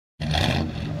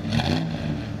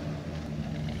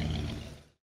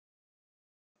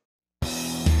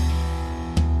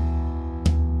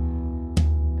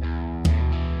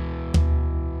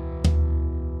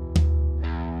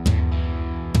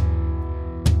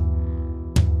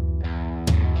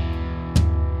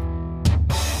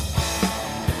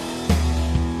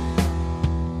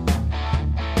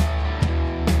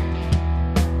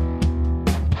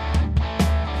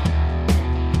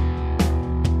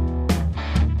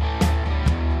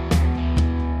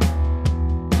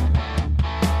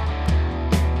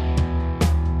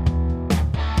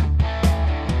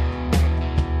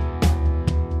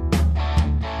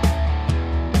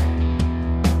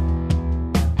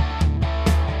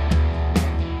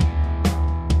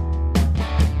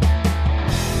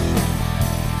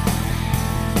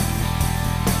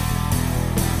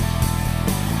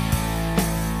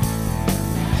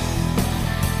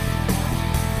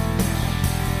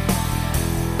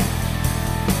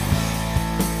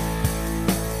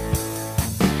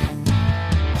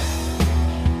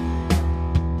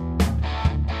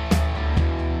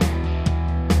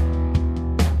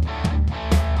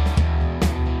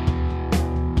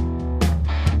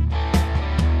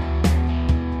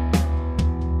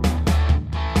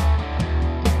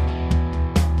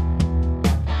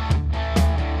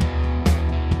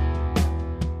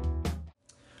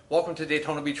welcome to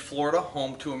Daytona Beach, Florida,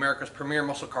 home to America's premier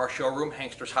muscle car showroom,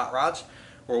 Hankster's Hot Rods,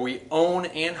 where we own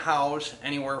and house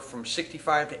anywhere from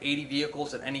 65 to 80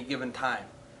 vehicles at any given time.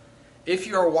 If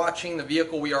you are watching the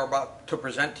vehicle we are about to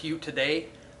present to you today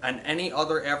on any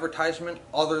other advertisement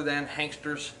other than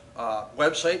Hankster's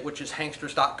website, which is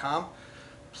hanksters.com,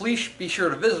 please be sure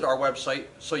to visit our website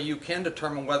so you can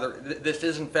determine whether this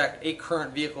is in fact a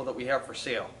current vehicle that we have for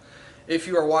sale. If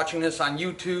you are watching this on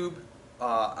YouTube,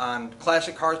 on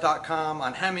classiccars.com,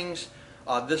 on Hemmings,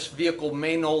 this vehicle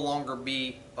may no longer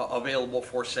be available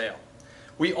for sale.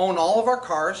 We own all of our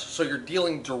cars, so you're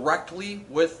dealing directly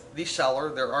with the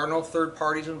seller. There are no third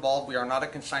parties involved. We are not a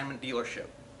consignment dealership.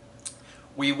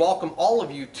 We welcome all of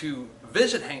you to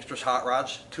visit Hankster's Hot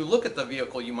Rods to look at the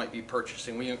vehicle you might be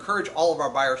purchasing. We encourage all of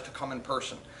our buyers to come in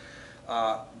person.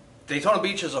 Daytona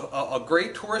Beach is a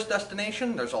great tourist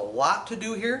destination. There's a lot to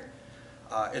do here.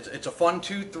 It's a fun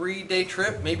 2-3 day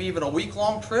trip, maybe even a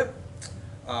week-long trip.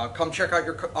 Come check out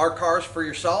our cars for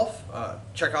yourself.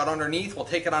 Check out underneath. We'll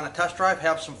take it on a test drive.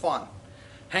 Have some fun.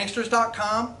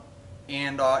 Hanksters.com,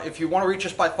 and if you want to reach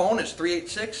us by phone, it's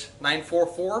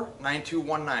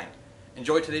 386-944-9219.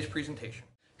 Enjoy today's presentation.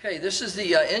 Okay, this is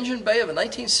the engine bay of a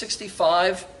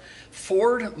 1965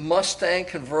 Ford Mustang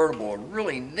Convertible. A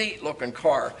really neat looking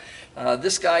car.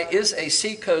 This guy is a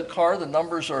C-code car. The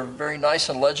numbers are very nice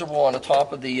and legible on the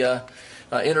top of the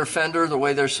inner fender, the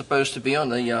way they're supposed to be on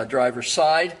the driver's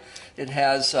side. It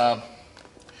has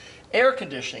air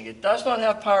conditioning. It does not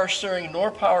have power steering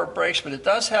nor power brakes, but it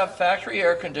does have factory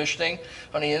air conditioning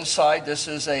on the inside. This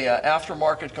is a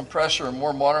aftermarket compressor, a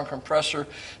more modern compressor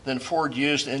than Ford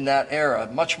used in that era.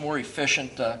 Much more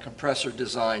efficient compressor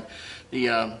design.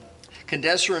 The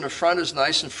condenser in the front is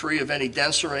nice and free of any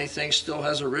dents or anything, still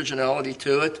has originality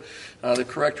to it. The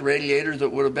correct radiator that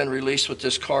would have been released with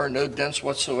this car, no dents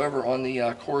whatsoever on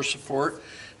the core support.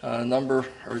 Number,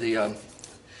 or the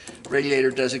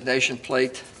radiator designation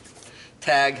plate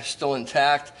tag still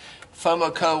intact.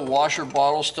 Fomoco washer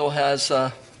bottle still has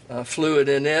fluid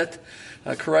in it.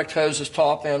 Correct hoses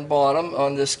top and bottom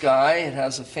on this guy. It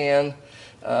has a fan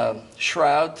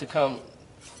shroud to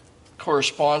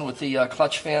correspond with the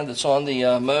clutch fan that's on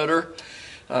the motor.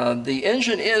 The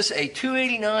engine is a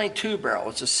 289 two-barrel.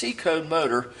 It's a C-code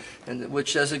motor,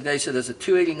 which designates it as a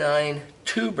 289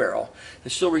 two-barrel.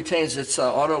 It still retains its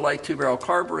Autolite two-barrel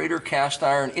carburetor, cast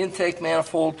iron intake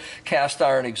manifold, cast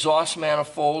iron exhaust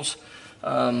manifolds,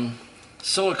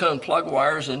 silicone plug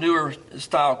wires, a newer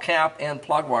style cap and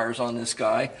plug wires on this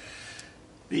guy.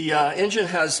 The engine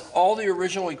has all the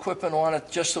original equipment on it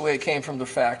just the way it came from the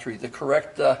factory. The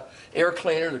correct air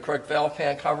cleaner, the correct valve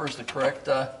pan covers, the correct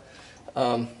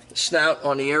snout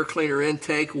on the air cleaner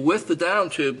intake with the down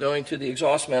tube going to the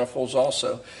exhaust manifolds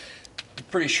also. I'm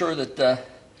pretty sure that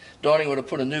Donnie would have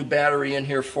put a new battery in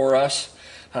here for us.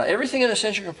 Everything in this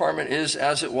engine compartment is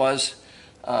as it was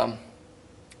from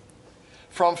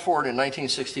Ford in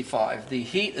 1965. The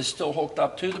heat is still hooked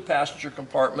up to the passenger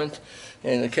compartment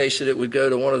in the case that it would go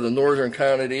to one of the northern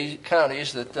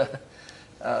counties that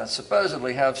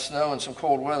supposedly have snow and some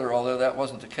cold weather, although that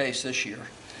wasn't the case this year.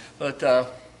 But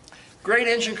great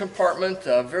engine compartment,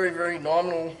 very, very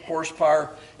nominal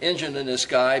horsepower engine in this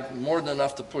guy, more than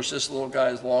enough to push this little guy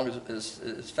as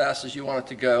fast as you want it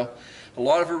to go. A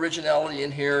lot of originality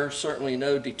in here, certainly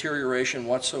no deterioration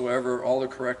whatsoever, all the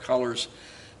correct colors,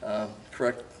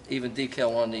 correct even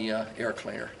decal on the air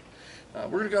cleaner.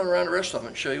 We're going to go around the rest of it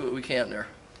and show you what we can there.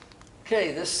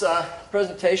 Okay, this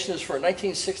presentation is for a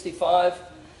 1965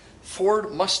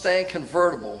 Ford Mustang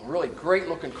Convertible. Really great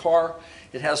looking car.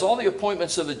 It has all the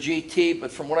appointments of a GT, but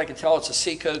from what I can tell, it's a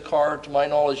C-code car. To my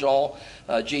knowledge, all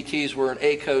GTs were an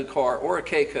A-code car or a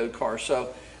K-code car.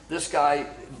 So this guy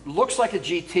looks like a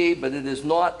GT, but it is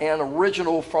not an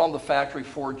original from the factory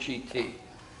Ford GT.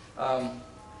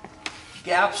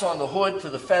 Gaps on the hood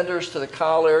to the fenders to the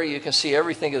cowl area. You can see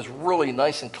everything is really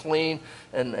nice and clean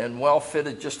and well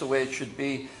fitted just the way it should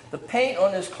be. The paint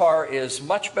on this car is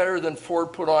much better than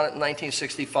Ford put on it in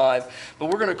 1965, but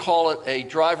we're going to call it a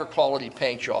driver quality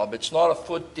paint job. It's not a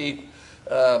foot deep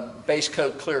base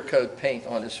coat, clear coat paint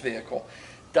on this vehicle.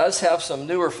 Does have some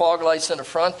newer fog lights in the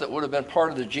front that would have been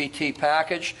part of the GT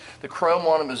package. The chrome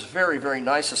on them is very, very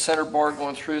nice. The center bar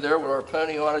going through there with our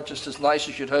pony on it, just as nice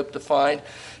as you'd hope to find.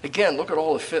 Again, look at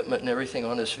all the fitment and everything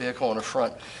on this vehicle on the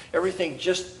front. Everything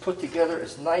just put together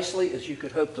as nicely as you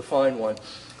could hope to find one.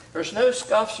 There's no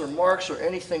scuffs or marks or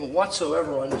anything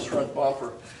whatsoever on this front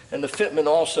bumper, and the fitment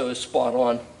also is spot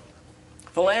on.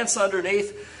 The lance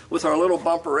underneath with our little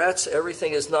bumperettes,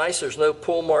 everything is nice. There's no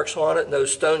pull marks on it, no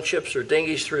stone chips or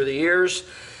dinghies through the ears.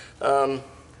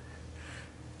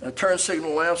 Turn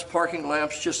signal lamps, parking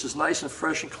lamps, just as nice and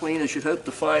fresh and clean as you'd hope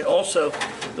to find. Also,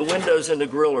 the windows in the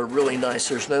grill are really nice.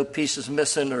 There's no pieces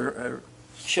missing or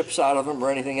chips out of them or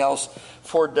anything else.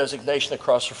 Ford designation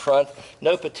across the front.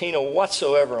 No patina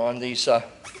whatsoever on these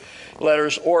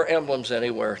letters or emblems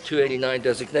anywhere. 289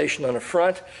 designation on the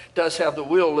front. Does have the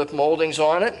wheel lip moldings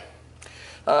on it.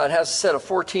 It has a set of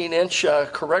 14-inch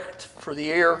correct for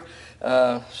the air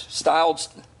styled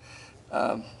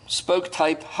spoke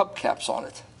type hubcaps on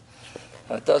it.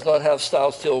 It does not have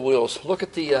styled steel wheels. Look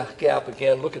at the gap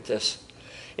again. Look at this.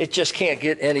 It just can't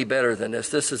get any better than this.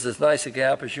 This is as nice a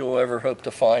gap as you'll ever hope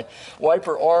to find.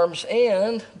 Wiper arms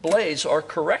and blades are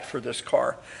correct for this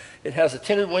car. It has a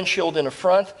tinted windshield in the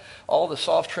front. All the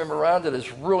soft trim around it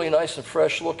is really nice and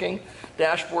fresh looking.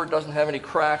 Dashboard doesn't have any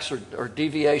cracks or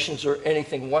deviations or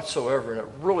anything whatsoever. And a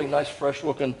really nice fresh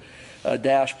looking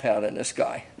dash pad in this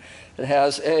guy. It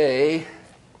has a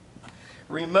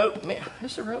remote mirror.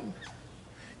 Is it remote?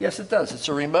 Yes, it does. It's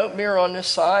a remote mirror on this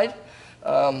side.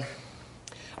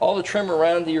 All the trim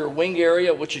around your wing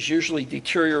area, which is usually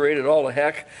deteriorated all the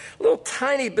heck. A little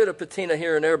tiny bit of patina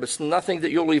here and there, but it's nothing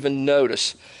that you'll even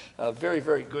notice. Very,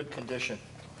 very good condition.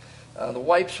 The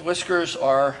wipes, whiskers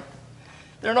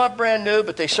they're not brand new,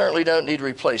 but they certainly don't need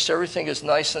replaced. Everything is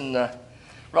nice and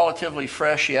relatively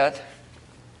fresh yet.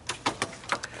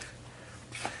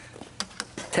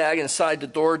 Tag inside the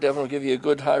door, Devin will give you a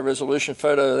good high-resolution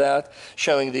photo of that,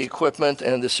 showing the equipment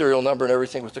and the serial number and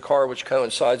everything with the car, which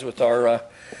coincides with our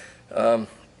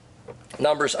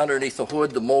numbers underneath the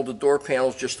hood. The molded door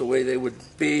panels just the way they would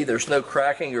be. There's no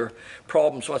cracking or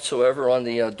problems whatsoever on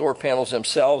the door panels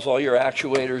themselves. All your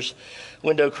actuators,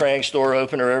 window cranks, door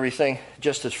opener, everything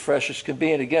just as fresh as can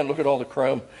be. And again, look at all the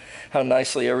chrome, how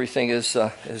nicely everything is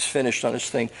finished on this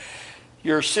thing.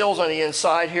 Your sills on the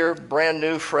inside here, brand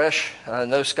new, fresh,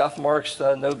 no scuff marks,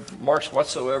 no marks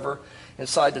whatsoever.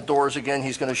 Inside the doors, again,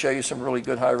 he's going to show you some really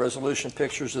good high-resolution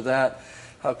pictures of that,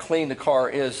 how clean the car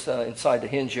is inside the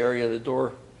hinge area, the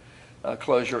door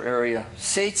closure area.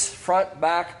 Seats, front,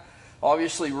 back,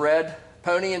 obviously red,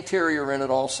 pony interior in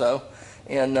it also.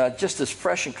 And just as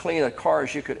fresh and clean a car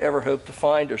as you could ever hope to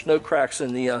find. There's no cracks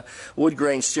in the wood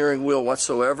grain steering wheel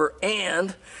whatsoever.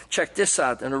 And check this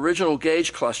out, an original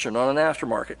gauge cluster, not an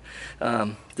aftermarket.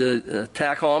 The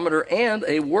tachometer and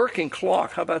a working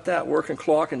clock. How about that, working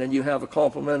clock? And then you have a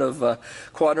complement of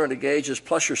quadrant of gauges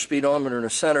plus your speedometer in the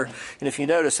center. And if you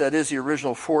notice, that is the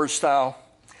original Ford style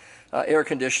air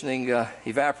conditioning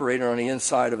evaporator on the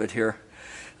inside of it here.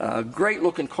 Great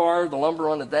looking car. The lumber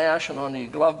on the dash and on the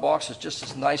glove box is just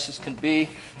as nice as can be.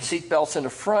 Seat belts in the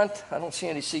front. I don't see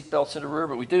any seat belts in the rear,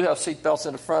 but we do have seat belts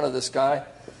in the front of this guy.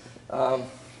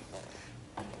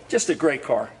 Just a great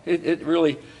car. It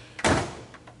really,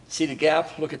 see the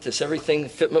gap? Look at this. Everything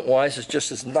fitment wise is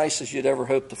just as nice as you'd ever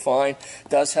hope to find.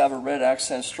 Does have a red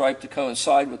accent stripe to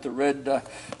coincide with the red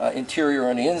interior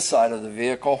on the inside of the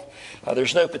vehicle.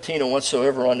 There's no patina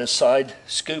whatsoever on this side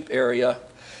scoop area.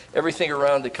 Everything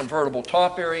around the convertible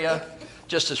top area,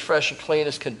 just as fresh and clean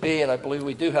as can be. And I believe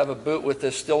we do have a boot with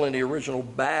this still in the original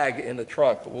bag in the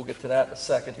trunk, but we'll get to that in a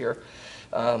second here.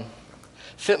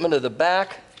 Fitment of the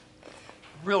back,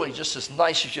 really just as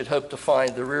nice as you'd hope to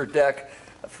find. The rear deck,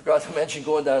 I forgot to mention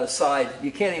going down the side,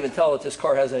 you can't even tell that this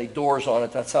car has any doors on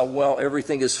it. That's how well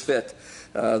everything is fit.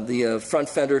 The front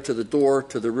fender to the door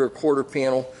to the rear quarter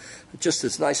panel, just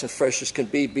as nice and fresh as can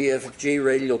be. BFG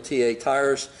radial TA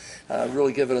tires.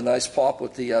 Really give it a nice pop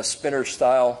with the spinner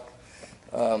style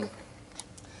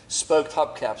spoked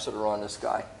hubcaps that are on this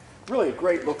guy. Really a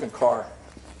great looking car.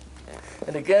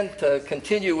 And again, to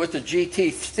continue with the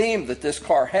GT theme that this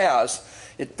car has,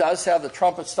 it does have the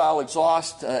trumpet style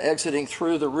exhaust exiting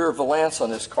through the rear valance on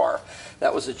this car.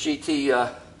 That was a GT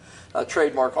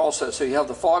trademark also. So you have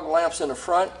the fog lamps in the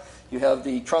front. You have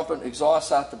the trumpet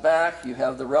exhaust out the back. You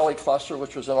have the rally cluster,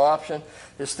 which was an option.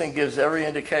 This thing gives every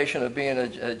indication of being a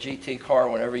GT car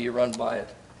whenever you run by it.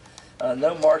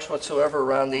 No marks whatsoever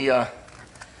around the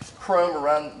chrome,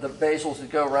 around the bezels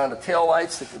that go around the tail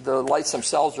lights. The lights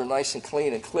themselves are nice and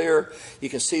clean and clear. You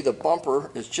can see the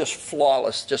bumper is just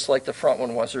flawless, just like the front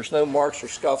one was. There's no marks or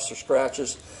scuffs or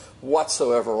scratches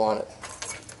whatsoever on it.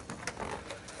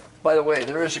 By the way,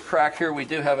 there is a crack here. We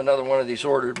do have another one of these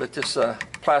ordered, but this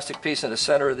plastic piece in the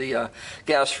center of the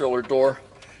gas filler door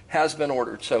has been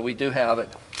ordered, so we do have it.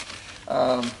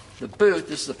 The boot,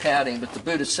 this is the padding, but the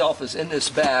boot itself is in this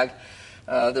bag.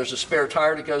 There's a spare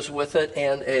tire that goes with it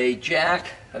and a jack,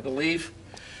 I believe.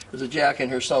 There's a jack in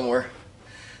here somewhere.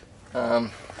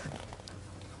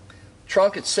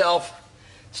 Trunk itself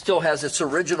still has its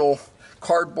original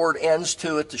cardboard ends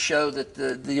to it to show that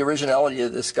the originality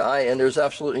of this guy, and there's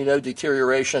absolutely no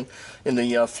deterioration in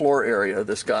the floor area of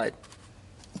this guy.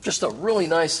 Just a really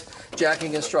nice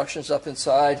jacking instructions up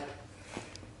inside.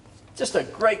 Just a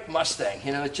great Mustang.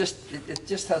 You know, it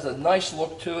just has a nice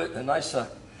look to it, a nice, a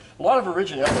lot of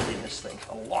originality in this thing,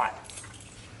 a lot.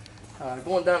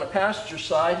 Going down the passenger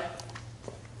side,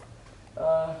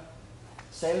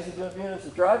 same as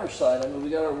the driver's side. I mean,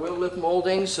 we got our wheel lip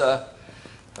moldings,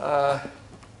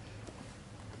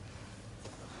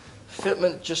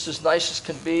 fitment just as nice as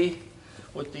can be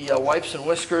with the wipes and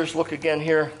whiskers. Look again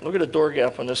here. Look at the door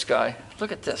gap on this guy.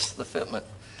 Look at this, the fitment.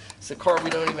 It's a car we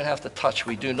don't even have to touch.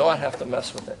 We do not have to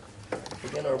mess with it.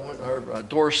 Again, our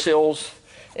door sills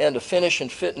and the finish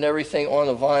and fit and everything on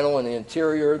the vinyl and the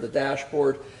interior, the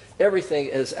dashboard, everything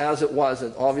is as it was.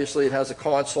 And obviously it has a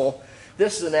console.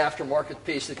 This is an aftermarket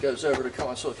piece that goes over the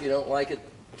console. If you don't like it,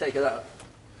 take it out.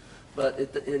 But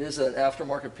it is an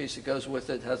aftermarket piece that goes with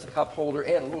it. It has a cup holder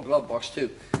and a little glove box too.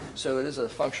 So it is a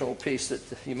functional piece that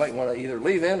you might want to either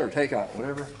leave in or take out,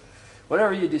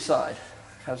 whatever you decide.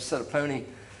 Has a set of pony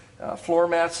floor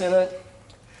mats in it.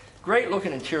 Great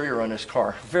looking interior on this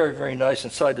car. Very, very nice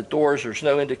inside the doors. There's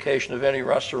no indication of any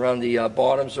rust around the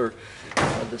bottoms or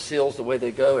the seals the way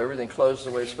they go. Everything closes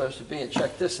the way it's supposed to be. And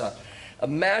check this out. A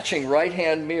matching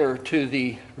right-hand mirror to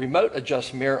the remote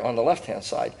adjust mirror on the left-hand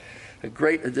side. A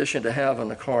great addition to have on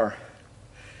the car.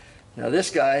 Now this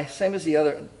guy, same as the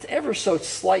other, ever so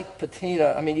slight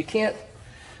patina. I mean,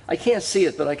 I can't see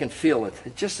it, but I can feel it.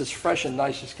 It's just as fresh and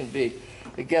nice as can be.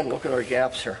 Again, look at our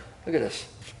gaps here. Look at this.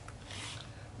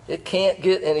 It can't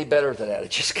get any better than that.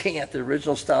 It just can't. The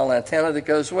original style antenna that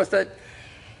goes with it.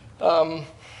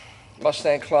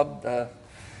 Mustang Club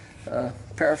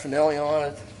paraphernalia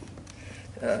on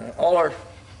it. All our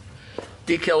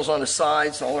decals on the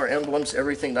sides, all our emblems,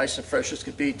 everything nice and fresh as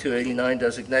could be, 289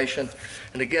 designation.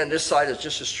 And again, this side is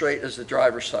just as straight as the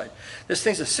driver's side. This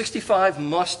thing's a 65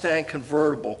 Mustang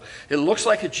convertible. It looks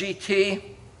like a GT.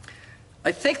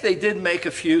 I think they did make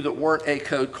a few that weren't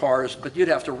A-code cars, but you'd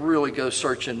have to really go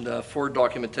search in Ford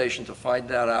documentation to find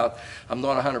that out. I'm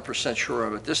not 100% sure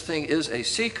of it. This thing is a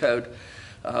C-code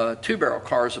two-barrel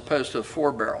car as opposed to a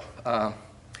four-barrel.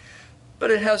 But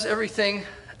it has everything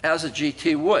as a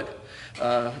GT would.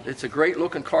 It's a great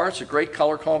looking car. It's a great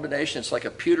color combination. It's like a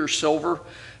pewter silver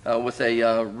with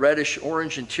a reddish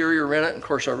orange interior in it. And of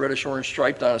course, our reddish orange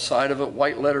stripe down the side of it.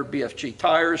 White letter BFG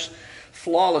tires.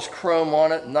 Flawless chrome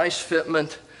on it. Nice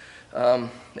fitment.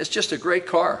 It's just a great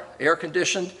car. Air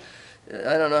conditioned.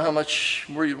 I don't know how much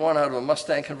more you'd want out of a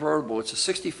Mustang convertible. It's a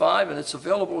 65 and it's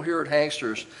available here at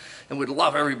Hangsters. And we'd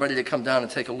love everybody to come down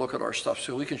and take a look at our stuff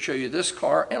so we can show you this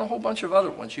car and a whole bunch of other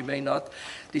ones. You may not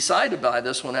decide to buy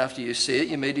this one after you see it.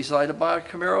 You may decide to buy a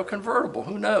Camaro convertible.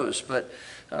 Who knows? But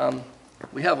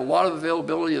we have a lot of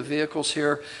availability of vehicles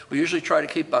here. We usually try to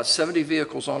keep about 70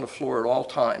 vehicles on the floor at all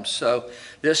times. So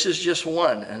this is just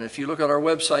one. And if you look at our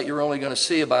website, you're only going to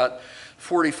see about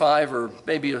 45 or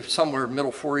maybe somewhere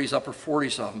middle 40s, upper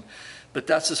 40s of them. But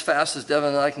that's as fast as Devin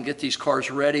and I can get these cars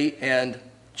ready, and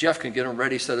Jeff can get them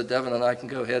ready so that Devin and I can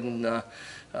go ahead and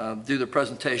do the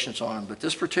presentations on them. But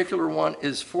this particular one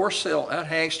is for sale at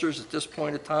Hangsters at this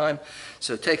point in time.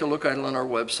 So take a look at it on our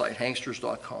website,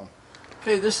 hangsters.com.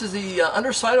 Okay, this is the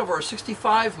underside of our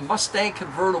 65 Mustang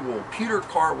convertible, pewter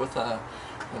car with an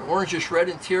orangish red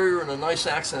interior and a nice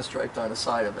accent stripe on the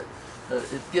side of it.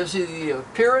 It gives you the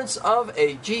appearance of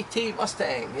a GT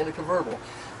Mustang in a convertible.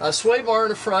 Sway bar in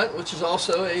the front, which is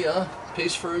also a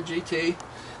piece for a GT.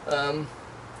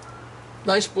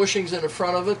 Nice bushings in the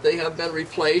front of it. They have been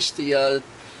replaced. The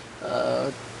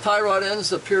tie rod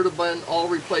ends appear to have been all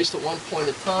replaced at one point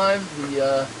in time.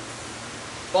 The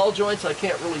ball joints, I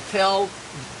can't really tell.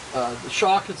 The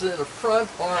shockers in the front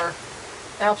are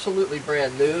absolutely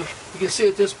brand new. You can see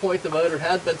at this point the motor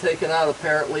had been taken out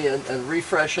apparently and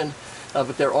refreshened,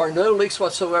 but there are no leaks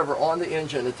whatsoever on the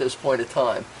engine at this point in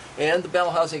time. And the bell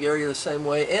housing area the same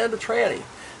way, and the tranny,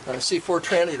 C4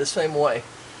 tranny the same way.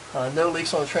 No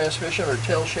leaks on the transmission or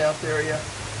tail shaft area.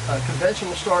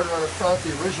 Conventional starter on the front,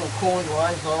 the original cooling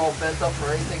lines not all bent up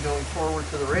or anything going forward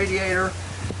to the radiator.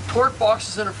 Torque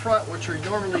boxes in the front, which are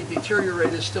normally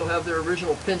deteriorated, still have their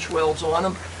original pinch welds on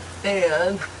them.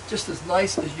 And just as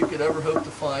nice as you could ever hope to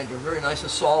find. They're very nice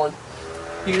and solid.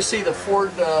 You can see the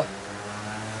Ford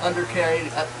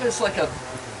undercarriage. It's like a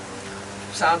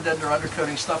sound deadener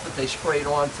undercoating stuff that they sprayed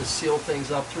on to seal things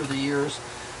up through the years.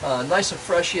 Nice and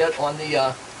fresh yet on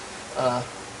the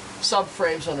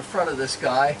subframes on the front of this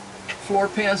guy. Floor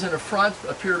pans in the front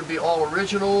appear to be all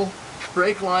original.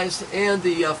 Brake lines and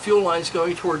the fuel lines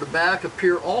going toward the back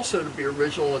appear also to be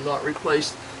original and not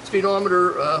replaced.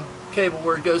 Speedometer cable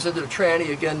where it goes into the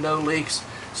tranny. Again, no leaks.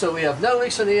 So we have no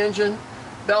leaks in the engine,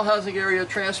 bell housing area,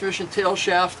 transmission, tail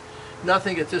shaft,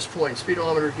 nothing at this point.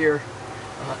 Speedometer here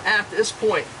at this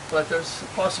point, but there's a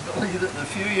possibility that in a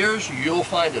few years you'll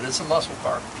find it. It's a muscle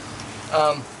car.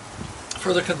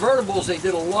 For the convertibles, they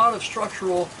did a lot of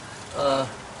structural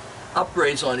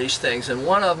upgrades on these things, and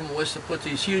one of them was to put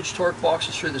these huge torque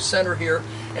boxes through the center here,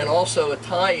 and also a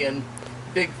tie-in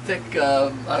big thick,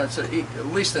 at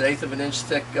least an 1/8 of an inch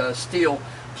thick steel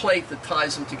plate that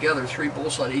ties them together, 3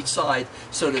 bolts on each side,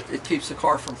 so that it keeps the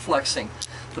car from flexing.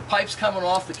 The pipes coming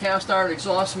off the cast iron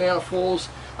exhaust manifolds,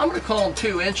 I'm going to call them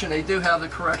 2-inch, and they do have the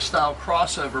correct style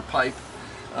crossover pipe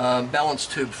balance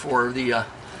tube for the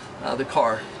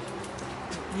car.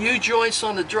 U-joints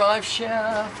on the drive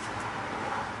shaft.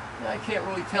 I can't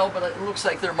really tell, but it looks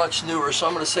like they're much newer, so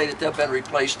I'm going to say that they've been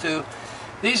replaced too.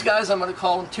 These guys, I'm going to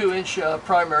call them 2-inch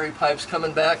primary pipes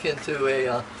coming back into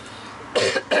a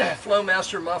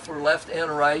Flowmaster muffler left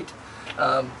and right.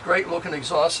 Great looking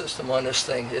exhaust system on this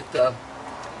thing.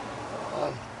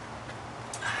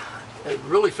 It's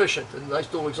really efficient, a nice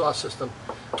dual exhaust system.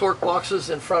 Torque boxes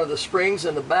in front of the springs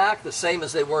in the back, the same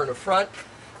as they were in the front.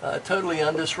 Totally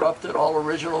undisrupted, all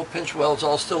original, pinch welds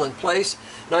all still in place.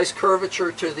 Nice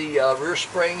curvature to the rear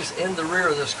springs in the rear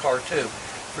of this car too.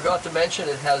 Forgot to mention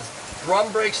it has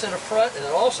drum brakes in the front, and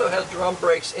it also has drum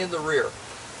brakes in the rear.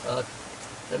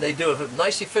 And they do a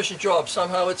nice efficient job.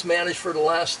 Somehow it's managed for the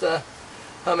last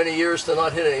how many years to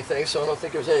not hit anything, so I don't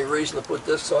think there's any reason to put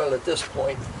discs on it at this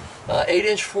point.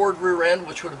 8-inch Ford rear end,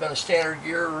 which would have been a standard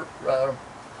gear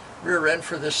rear end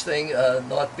for this thing,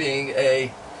 not being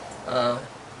a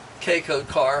K-code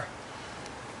car.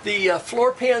 The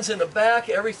floor pans in the back,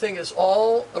 everything is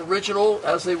all original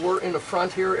as they were in the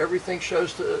front here. Everything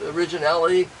shows the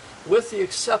originality, with the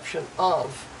exception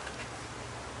of,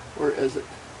 where is it?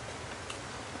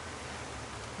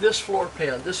 This floor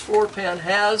pan. This floor pan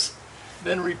has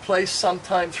been replaced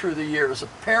sometime through the years.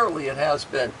 Apparently it has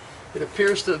been. It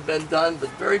appears to have been done, but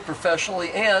very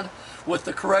professionally, and with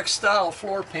the correct style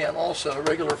floor pan also, a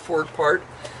regular Ford part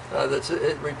that's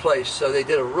replaced. So they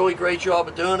did a really great job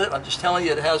of doing it. I'm just telling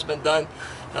you, it has been done.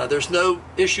 There's no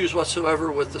issues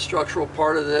whatsoever with the structural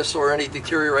part of this, or any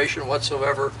deterioration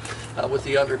whatsoever with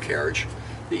the undercarriage.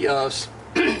 The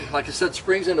like I said,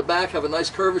 springs in the back have a nice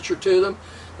curvature to them.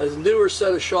 There's a newer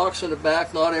set of shocks in the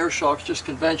back, not air shocks, just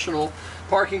conventional.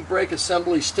 Parking brake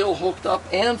assembly still hooked up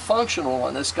and functional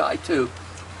on this guy too.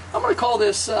 I'm going to call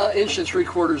this 1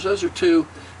 3/4. Those are two.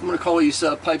 I'm going to call these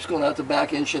pipes going out the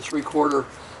back 1 3/4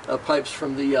 pipes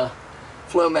from the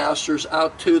Flowmasters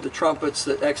out to the trumpets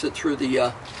that exit through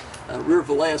the rear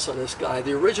valance on this guy.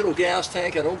 The original gas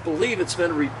tank, I don't believe it's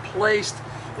been replaced.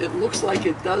 It looks like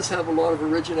it does have a lot of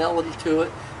originality to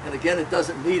it, and again, it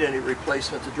doesn't need any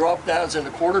replacement. The drop downs and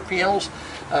the quarter panels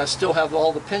still have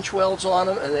all the pinch welds on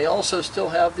them, and they also still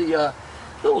have the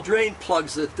little drain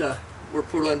plugs that were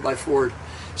put in by Ford.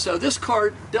 So this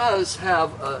car does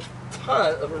have a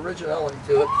ton of originality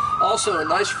to it. Also a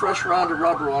nice fresh round of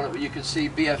rubber on it, but you can see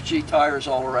BFG tires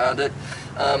all around it.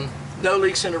 No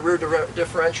leaks in the rear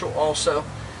differential also.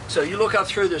 So you look up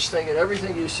through this thing, and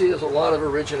everything you see is a lot of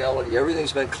originality.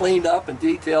 Everything's been cleaned up and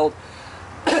detailed.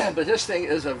 But this thing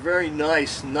is a very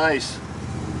nice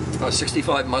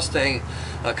 65 Mustang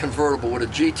convertible with a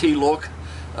GT look.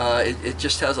 It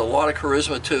just has a lot of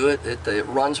charisma to it. It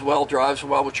runs well, drives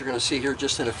well, which you're going to see here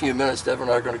just in a few minutes. Devin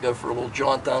and I are going to go for a little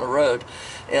jaunt down the road.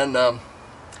 And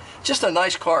just a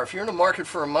nice car. If you're in the market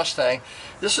for a Mustang,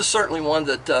 this is certainly one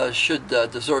that should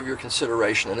deserve your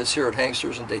consideration. And it's here at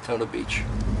Hangsters in Daytona Beach.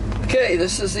 Okay,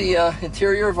 this is the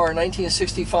interior of our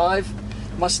 1965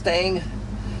 Mustang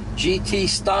GT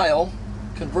style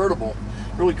convertible.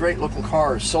 Really great looking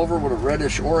car. Silver with a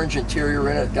reddish orange interior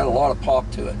in it. Got a lot of pop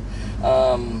to it.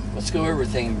 Let's go over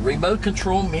everything. Remote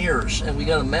control mirrors, and we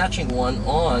got a matching one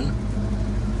on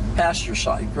passenger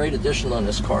side. Great addition on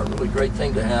this car. Really great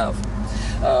thing to have.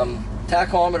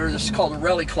 Tachometer, this is called a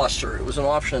Rally Cluster. It was an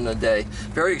option in the day.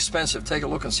 Very expensive. Take a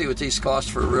look and see what these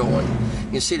cost for a real one.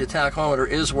 You can see the tachometer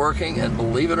is working, and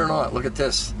believe it or not, look at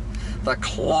this. The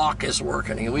clock is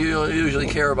working. We don't usually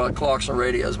care about clocks and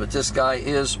radios, but this guy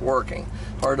is working.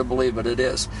 Hard to believe, but it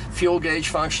is. Fuel gauge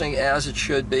functioning as it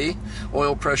should be.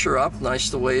 Oil pressure up, nice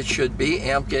the way it should be.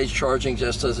 Amp gauge charging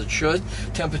just as it should.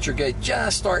 Temperature gauge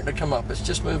just starting to come up. It's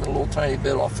just moving a little tiny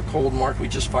bit off the cold mark. We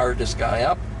just fired this guy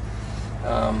up.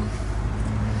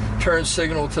 Turn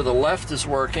signal to the left is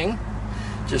working,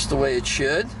 just the way it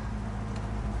should.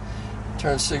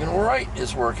 Turn signal right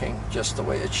is working, just the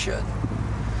way it should.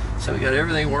 So we got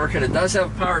everything working. It does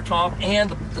have a power top,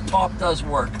 and the top does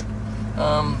work.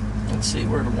 Let's see,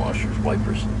 where are the washers,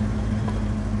 wipers?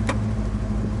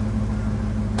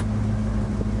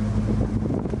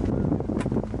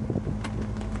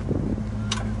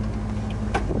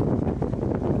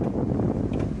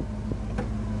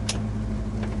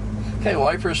 Okay,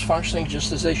 wipers functioning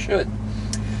just as they should.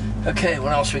 Okay,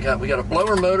 what else we got? We got a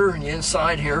blower motor on the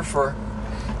inside here for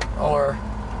all our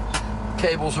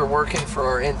cables are working for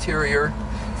our interior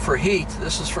for heat.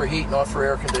 This is for heat, not for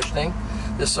air conditioning.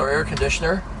 This is our air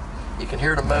conditioner. You can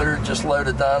hear the motor just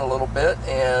loaded down a little bit,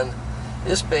 and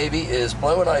this baby is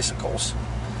blowing icicles.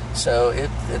 So it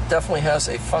definitely has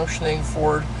a functioning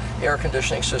Ford air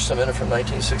conditioning system in it from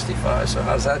 1965. So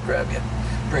how's that grab you?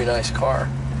 Pretty nice car.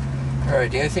 All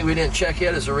right, the only thing we didn't check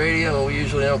yet is the radio. We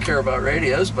usually don't care about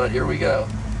radios, but here we go.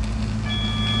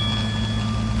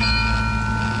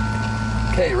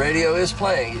 Okay, radio is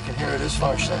playing. You can hear it is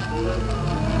functioning. Yeah,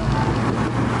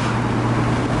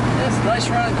 it's a nice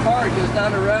running car. It goes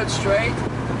down the road straight.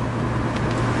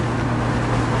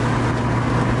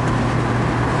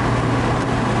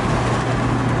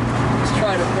 Let's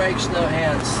try the brakes, no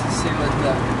hands. See what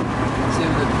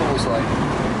it pulls like.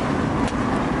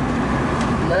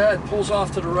 Nah, it pulls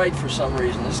off to the right for some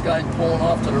reason. This guy's pulling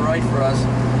off to the right for us.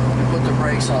 We put the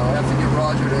brakes on. We have to get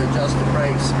Roger to adjust the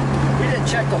brakes. We didn't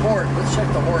check the horn. Let's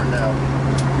check the horn now.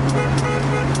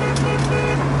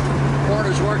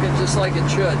 Horn is working just like it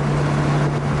should.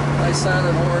 Nice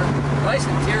sounding horn. Nice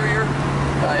interior.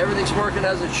 Everything's working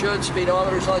as it should.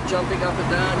 Speedometer's not jumping up and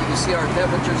down. You can see our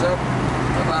temperature's up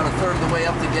about a third of the way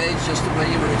up the gauge, just the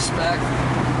way you would expect.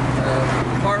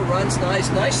 The car runs nice.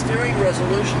 Nice steering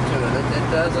resolution to it. It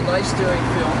has a nice steering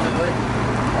feel to it.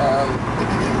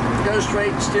 Goes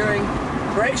straight steering.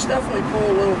 Brakes definitely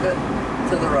pull a little bit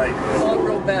to the right. Not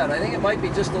real bad. I think it might be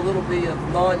just a little bit of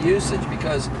non-usage,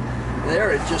 because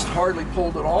there it just hardly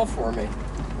pulled at all for me.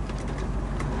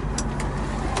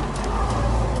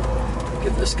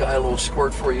 Give this guy a little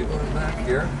squirt for you going back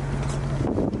here.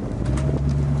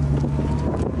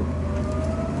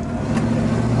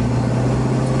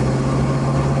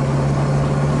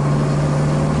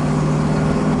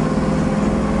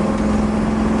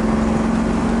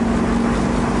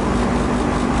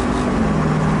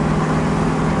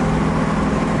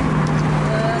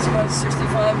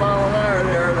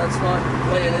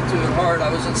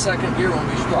 Second gear when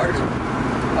we started.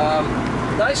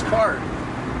 Nice car.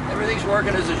 Everything's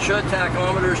working as it should.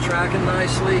 Tachometer's tracking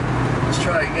nicely. Let's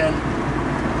try again.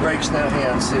 Brakes, no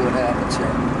hands. See what happens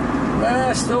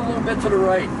here. Still a little bit to the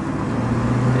right.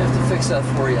 We have to fix that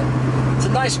for you. It's a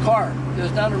nice car.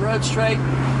 Goes down the road straight.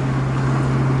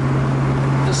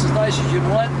 Just as nice as you'd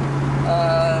want.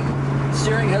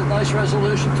 Steering has nice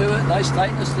resolution to it. Nice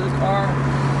tightness to the car.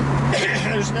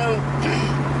 There's no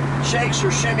shakes or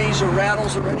shimmies or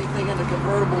rattles or anything in the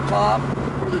convertible top,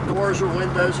 or the doors or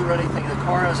windows or anything. The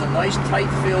car has a nice tight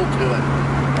feel to it.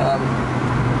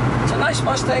 It's a nice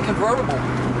Mustang convertible.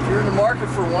 If you're in the market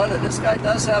for one, and this guy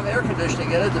does have air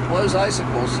conditioning in it that blows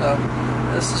icicles, so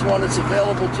this is one that's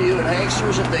available to you at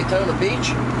Hangsters at Daytona Beach.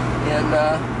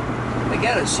 And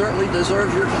again, it certainly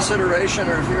deserves your consideration,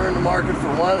 or if you're in the market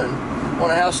for one and want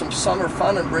to have some summer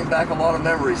fun and bring back a lot of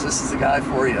memories, this is the guy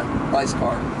for you. Nice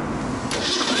car.